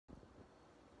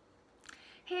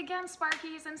Hey again,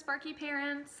 Sparkies and Sparky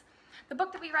parents. The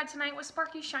book that we read tonight was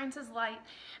Sparky Shines His Light,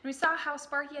 and we saw how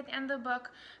Sparky at the end of the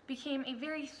book became a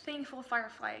very thankful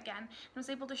firefly again and was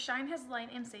able to shine his light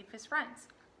and save his friends.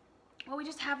 Well, we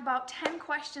just have about 10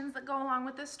 questions that go along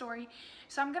with this story,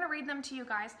 so I'm going to read them to you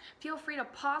guys. Feel free to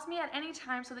pause me at any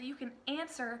time so that you can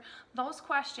answer those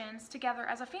questions together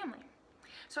as a family.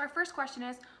 So our first question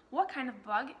is, what kind of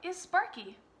bug is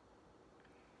Sparky?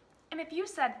 And if you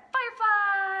said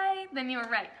firefly, then you were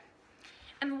right.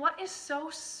 And what is so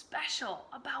special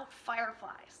about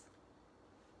fireflies?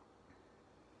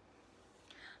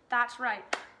 That's right.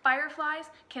 Fireflies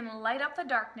can light up the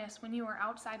darkness when you are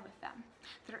outside with them.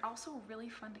 They're also really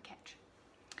fun to catch.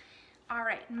 All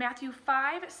right, Matthew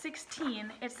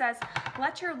 5:16, it says,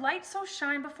 "Let your light so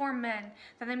shine before men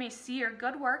that they may see your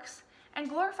good works and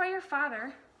glorify your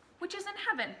Father which is in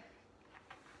heaven."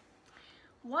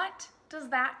 What does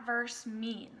that verse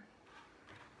mean?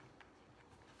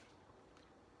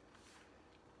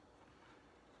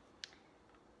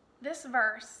 This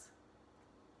verse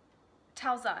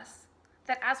tells us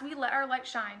that as we let our light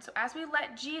shine, so as we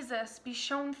let Jesus be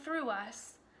shown through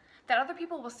us, that other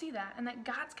people will see that and that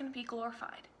God's going to be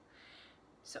glorified.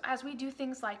 So as we do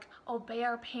things like obey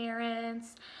our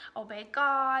parents, obey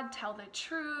God, tell the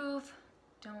truth,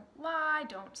 don't lie,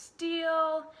 don't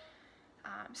steal,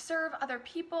 serve other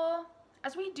people,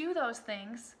 as we do those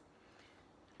things,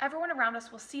 everyone around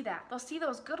us will see that. They'll see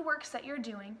those good works that you're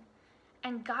doing,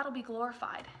 and God will be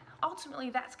glorified. Ultimately,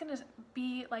 that's going to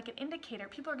be like an indicator.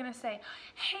 People are going to say,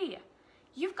 hey,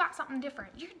 you've got something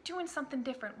different. You're doing something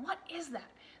different. What is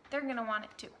that? They're going to want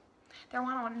it too. They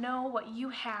want to know what you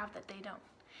have that they don't.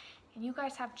 And you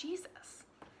guys have Jesus.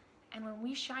 And when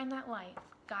we shine that light,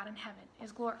 God in heaven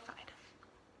is glorified.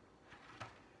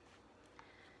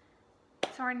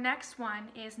 So our next one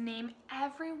is name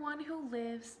everyone who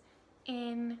lives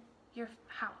in your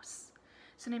house.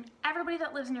 So name everybody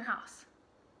that lives in your house.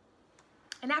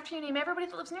 And after you name everybody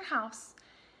that lives in your house,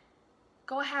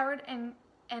 go ahead and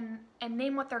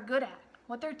name what they're good at,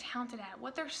 what they're talented at,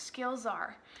 what their skills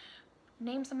are.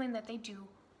 Name something that they do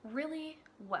really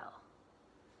well.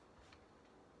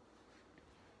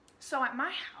 So at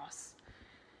my house,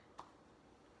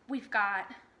 we've got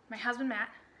my husband Matt,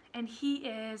 and he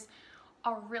is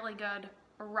a really good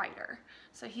writer.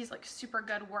 So he's like super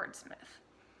good wordsmith.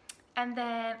 And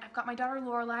then I've got my daughter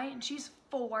Lorelai, and she's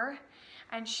 4,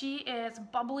 and she is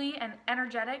bubbly and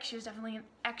energetic. She's definitely an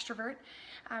extrovert.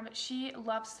 She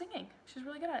loves singing. She's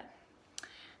really good at it.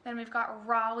 Then we've got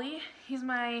Raleigh. He's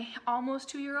my almost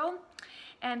 2-year-old,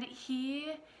 and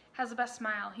he has the best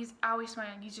smile. He's always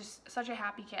smiling. He's just such a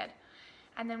happy kid.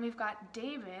 And then we've got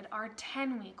David, our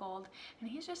 10-week-old, and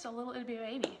he's just a little itty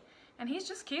baby, and he's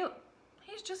just cute.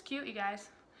 He's just cute, you guys.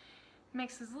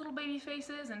 Makes his little baby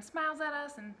faces and smiles at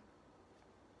us, and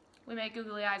we make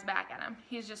googly eyes back at him.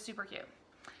 He's just super cute.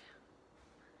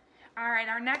 All right,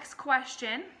 our next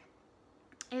question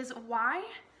is, why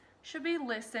should we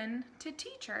listen to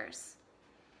teachers?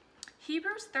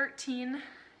 Hebrews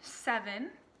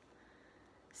 13:7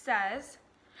 says,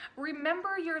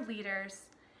 "Remember your leaders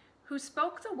who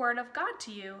spoke the word of God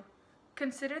to you.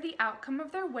 Consider the outcome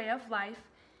of their way of life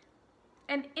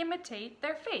and imitate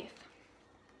their faith."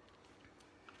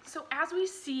 So as we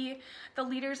see the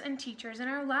leaders and teachers in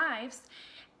our lives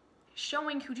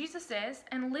showing who Jesus is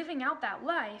and living out that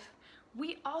life,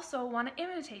 we also want to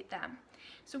imitate them.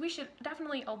 So we should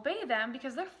definitely obey them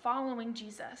because they're following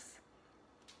Jesus.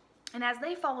 And as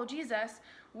they follow Jesus,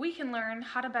 we can learn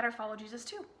how to better follow Jesus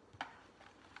too.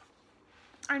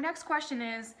 Our next question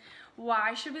is,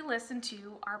 why should we listen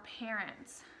to our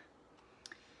parents?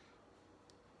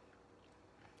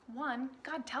 1,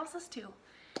 God tells us to.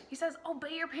 He says,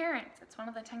 obey your parents. It's one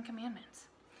of the 10 commandments.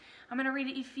 I'm going to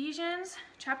read Ephesians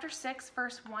chapter 6,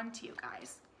 verse 1 to you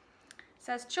guys. It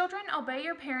says, "Children, obey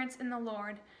your parents in the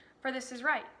Lord, for this is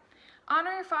right.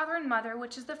 Honor your father and mother,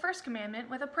 which is the first commandment,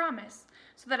 with a promise,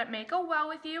 so that it may go well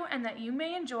with you and that you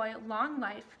may enjoy long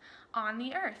life on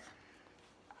the earth."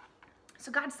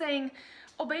 So God's saying,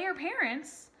 obey your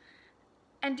parents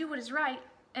and do what is right,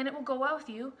 and it will go well with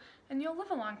you, and you'll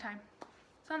live a long time.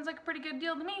 Sounds like a pretty good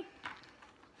deal to me.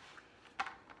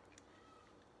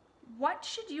 What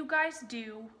should you guys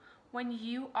do when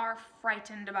you are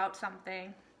frightened about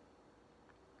something?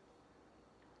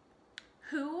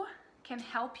 Who can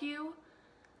help you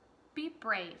be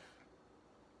brave?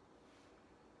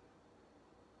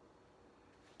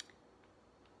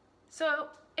 So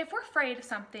if we're afraid of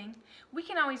something, we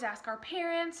can always ask our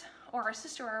parents or our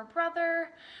sister or our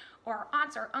brother or our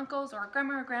aunts or uncles or our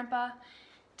grandma or grandpa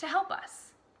to help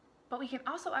us. But we can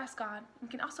also ask God, we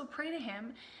can also pray to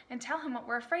Him and tell Him what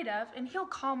we're afraid of, and He'll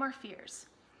calm our fears.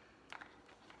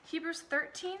 Hebrews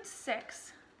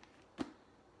 13:6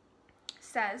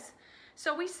 says,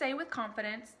 "So we say with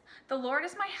confidence, 'The Lord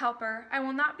is my helper, I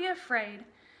will not be afraid.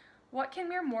 What can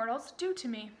mere mortals do to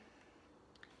me?'"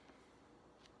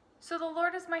 So the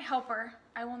Lord is my helper,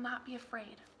 I will not be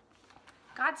afraid.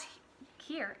 God's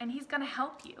here and he's going to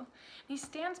help you. He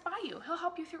stands by you. He'll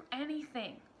help you through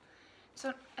anything.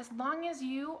 So as long as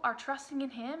you are trusting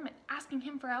in him and asking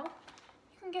him for help,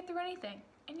 you can get through anything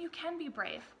and you can be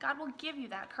brave. God will give you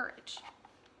that courage.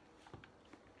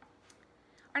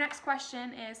 Our next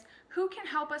question is, who can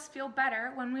help us feel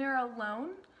better when we are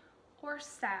alone or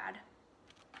sad?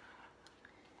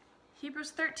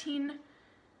 Hebrews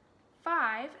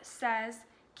 13:5 says,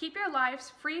 "Keep your lives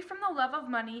free from the love of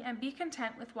money and be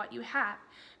content with what you have,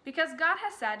 because God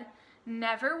has said,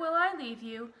 'Never will I leave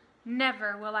you,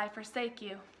 never will I forsake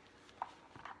you.'"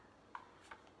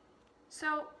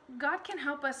 So God can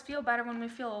help us feel better when we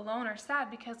feel alone or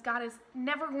sad because God is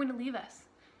never going to leave us.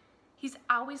 He's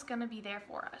always going to be there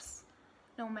for us,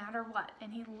 no matter what,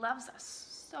 and he loves us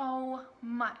so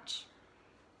much.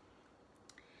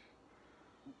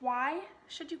 Why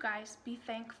should you guys be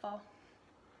thankful?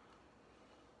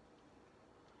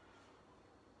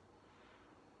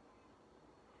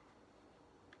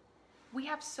 We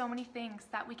have so many things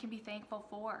that we can be thankful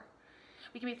for.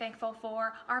 We can be thankful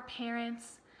for our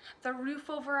parents, the roof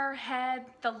over our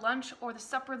head, the lunch or the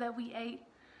supper that we ate,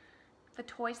 the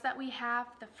toys that we have,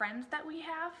 the friends that we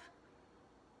have,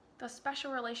 the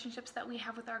special relationships that we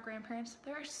have with our grandparents.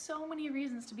 There are so many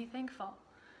reasons to be thankful.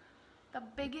 The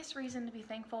biggest reason to be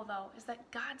thankful, though, is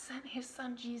that God sent his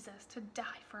son Jesus to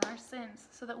die for our sins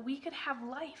so that we could have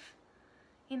life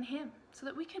in him, so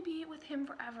that we could be with him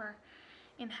forever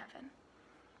in heaven.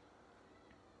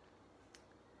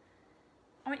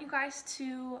 I want you guys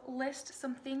to list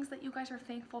some things that you guys are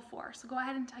thankful for. So go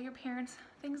ahead and tell your parents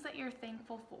things that you're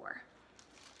thankful for.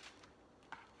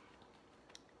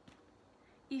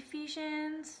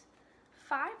 Ephesians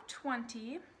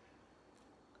 5:20.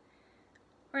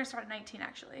 We're going to start at 19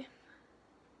 actually.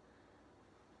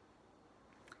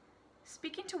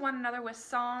 "Speaking to one another with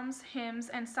psalms, hymns,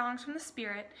 and songs from the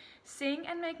Spirit, sing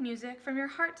and make music from your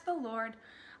heart to the Lord,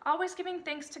 always giving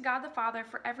thanks to God the Father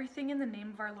for everything in the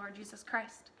name of our Lord Jesus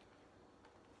Christ."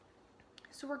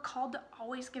 So we're called to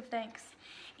always give thanks.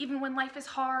 Even when life is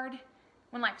hard,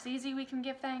 when life's easy, we can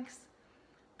give thanks.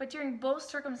 But during both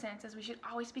circumstances, we should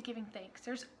always be giving thanks.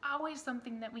 There's always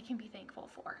something that we can be thankful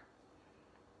for.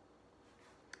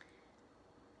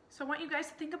 So I want you guys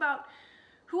to think about,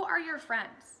 who are your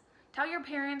friends? Tell your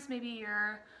parents maybe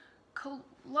your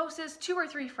closest 2 or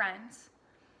 3 friends,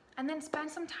 and then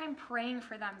spend some time praying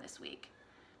for them this week.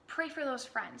 Pray for those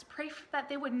friends. Pray that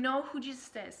they would know who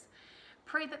Jesus is.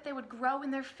 Pray that they would grow in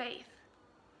their faith.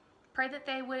 Pray that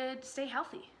they would stay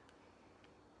healthy.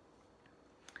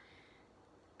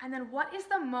 And then, what is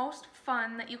the most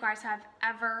fun that you guys have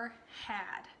ever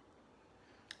had?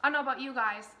 I don't know about you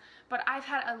guys, but I've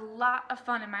had a lot of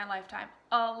fun in my lifetime.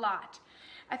 A lot.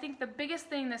 I think the biggest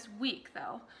thing this week,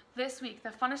 the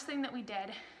funnest thing that we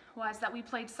did was that we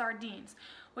played sardines,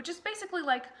 which is basically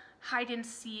like hide and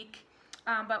seek,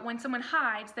 but when someone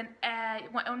hides, then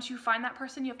once you find that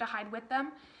person, you have to hide with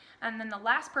them, and then the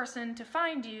last person to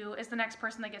find you is the next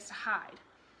person that gets to hide.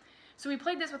 So we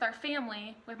played this with our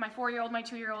family, with my 4-year-old, my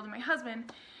 2-year-old, and my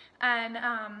husband, and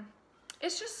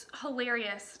it's just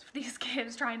hilarious for these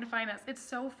kids trying to find us. It's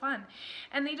so fun,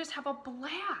 and they just have a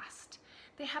blast.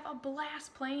 They have a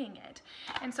blast playing it,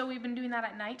 and so we've been doing that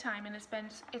at nighttime, and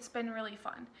it's been really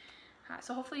fun.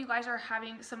 So hopefully you guys are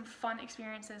having some fun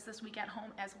experiences this week at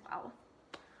home as well.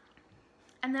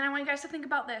 And then I want you guys to think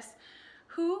about this: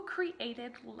 who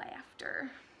created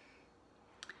laughter?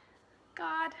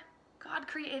 God. God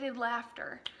created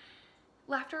laughter.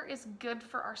 Laughter is good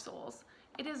for our souls.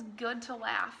 It is good to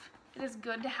laugh. It is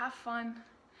good to have fun.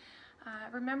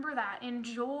 Remember that.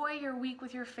 Enjoy your week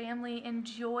with your family.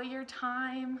 Enjoy your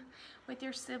time with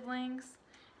your siblings.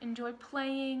 Enjoy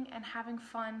playing and having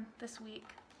fun this week.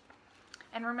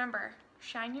 And remember,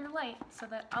 shine your light so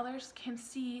that others can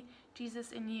see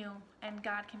Jesus in you and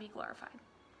God can be glorified.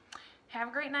 Have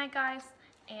a great night, guys,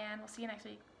 and we'll see you next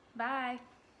week. Bye.